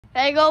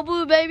Hey, go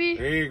blue, baby.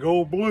 Hey,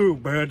 go blue,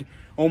 bud.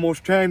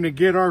 Almost time to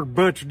get our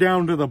butts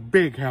down to the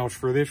big house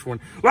for this one.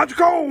 Let's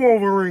go,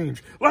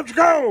 Wolverines! Let's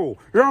go!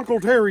 Your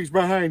Uncle Terry's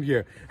behind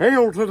you.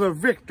 Hail to the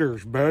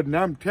victors, bud. And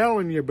I'm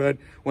telling you, bud,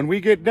 when we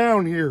get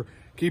down here,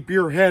 keep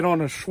your head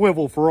on a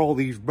swivel for all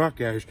these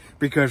Buckeyes,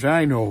 because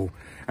I know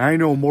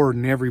more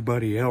than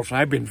everybody else.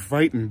 I've been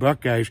fighting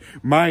Buckeyes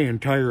my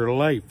entire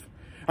life.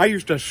 I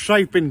used to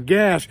siphon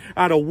gas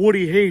out of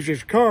Woody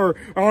Hayes' car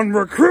on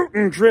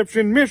recruiting trips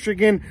in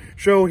Michigan,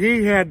 so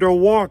he had to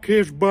walk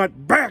his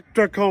butt back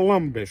to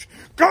Columbus.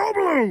 Go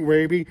blue,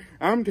 baby!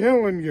 I'm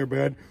telling you,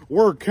 bud,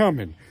 we're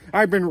coming.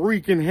 I've been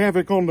wreaking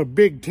havoc on the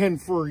Big Ten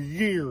for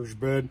years,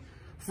 bud.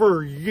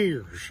 For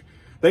years.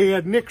 They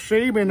had Nick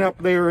Saban up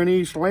there in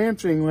East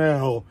Lansing.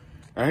 Well,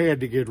 I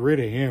had to get rid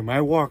of him.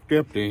 I walked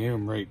up to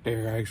him right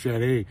there. I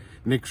said, hey,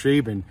 Nick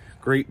Saban,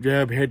 great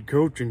job head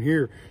coaching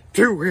here.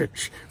 2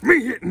 hits,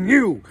 me hitting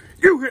you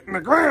hitting the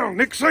ground,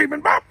 Nick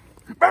Saban, bop,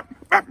 bop,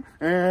 bop.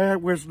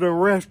 That was the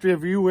rest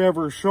if you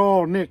ever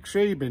saw Nick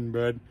Saban,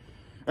 bud.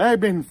 I've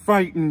been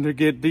fighting to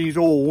get these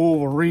old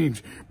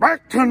Wolverines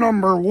back to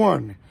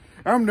 #1.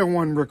 I'm the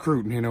one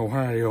recruiting in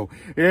Ohio.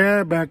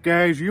 Yeah,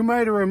 Buckeyes, you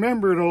might have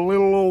remembered a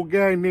little old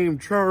guy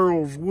named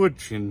Charles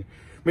Woodson.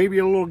 Maybe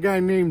a little guy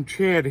named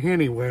Chad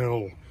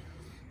Hennywell.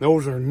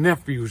 Those are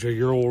nephews of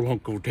your old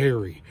Uncle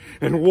Terry.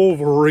 And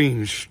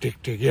Wolverines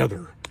stick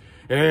together.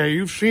 Yeah,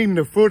 you've seen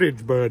the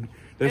footage, bud.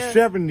 The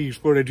 70s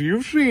footage.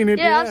 You've seen it.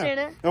 Yeah, I've seen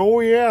it. Oh,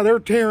 yeah, they're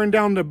tearing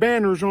down the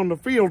banners on the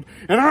field,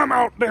 and I'm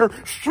out there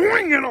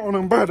swinging on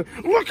them, bud,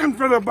 looking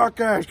for the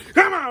Buckeyes.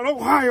 Come on,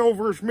 Ohio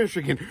versus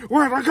Michigan.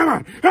 Come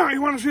on. Oh,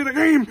 you want to see the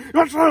game?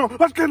 Let's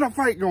get the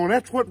fight going.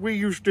 That's what we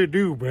used to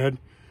do, bud.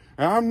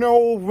 I'm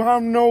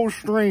no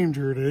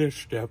stranger to this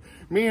stuff.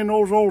 Me and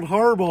those old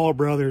Harbaugh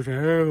brothers,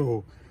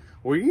 oh,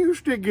 we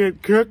used to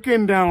get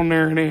cooking down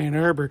there in Ann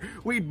Arbor.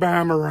 We'd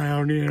bomb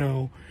around, you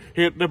know.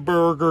 Hit the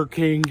Burger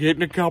King,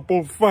 getting a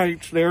couple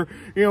fights there.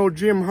 You know,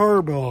 Jim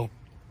Harbaugh,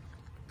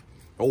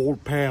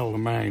 old pal of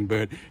mine,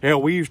 but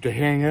hell, we used to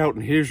hang out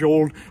in his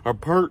old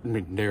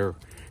apartment there.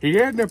 He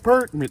had an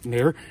apartment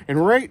there,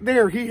 and right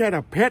there he had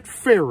a pet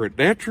ferret.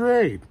 That's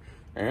right.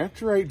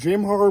 That's right.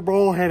 Jim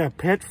Harbaugh had a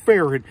pet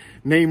ferret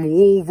named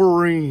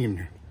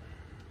Wolverine.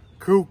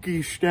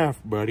 Kooky stuff,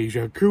 but he's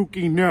a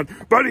kooky nut,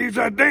 but he's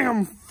a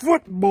damn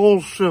football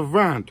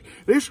savant.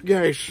 This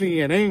guy's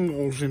seeing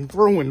angles and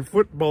throwing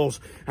footballs.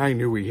 I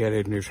knew he had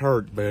it in his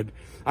heart, bud.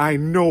 I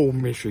know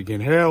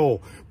Michigan.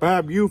 Hell,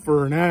 Bob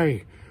Ufer and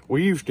I,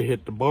 we used to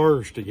hit the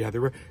bars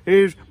together.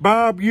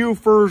 Bob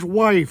Ufer's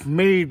wife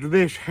made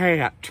this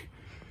hat.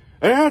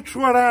 That's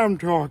what I'm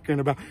talking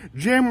about.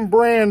 Jim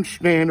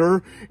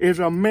Brandstander is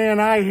a man.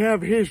 I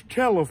have his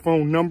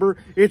telephone number.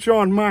 It's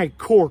on my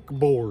cork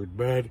board,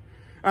 bud.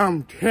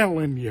 I'm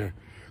telling you,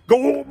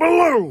 go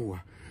below.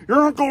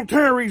 Your Uncle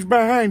Terry's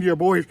behind you,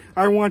 boys.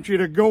 I want you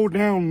to go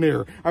down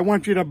there. I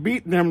want you to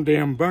beat them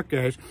damn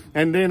Buckeyes,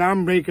 and then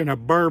I'm making a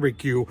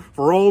barbecue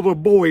for all the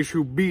boys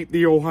who beat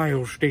the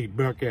Ohio State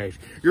Buckeyes.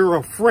 You're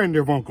a friend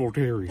of Uncle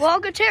Terry's. Well,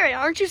 Uncle Terry,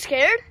 aren't you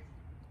scared?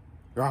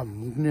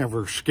 I'm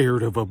never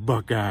scared of a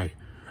Buckeye.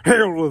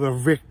 Hail to the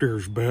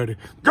victors, bud.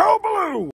 Go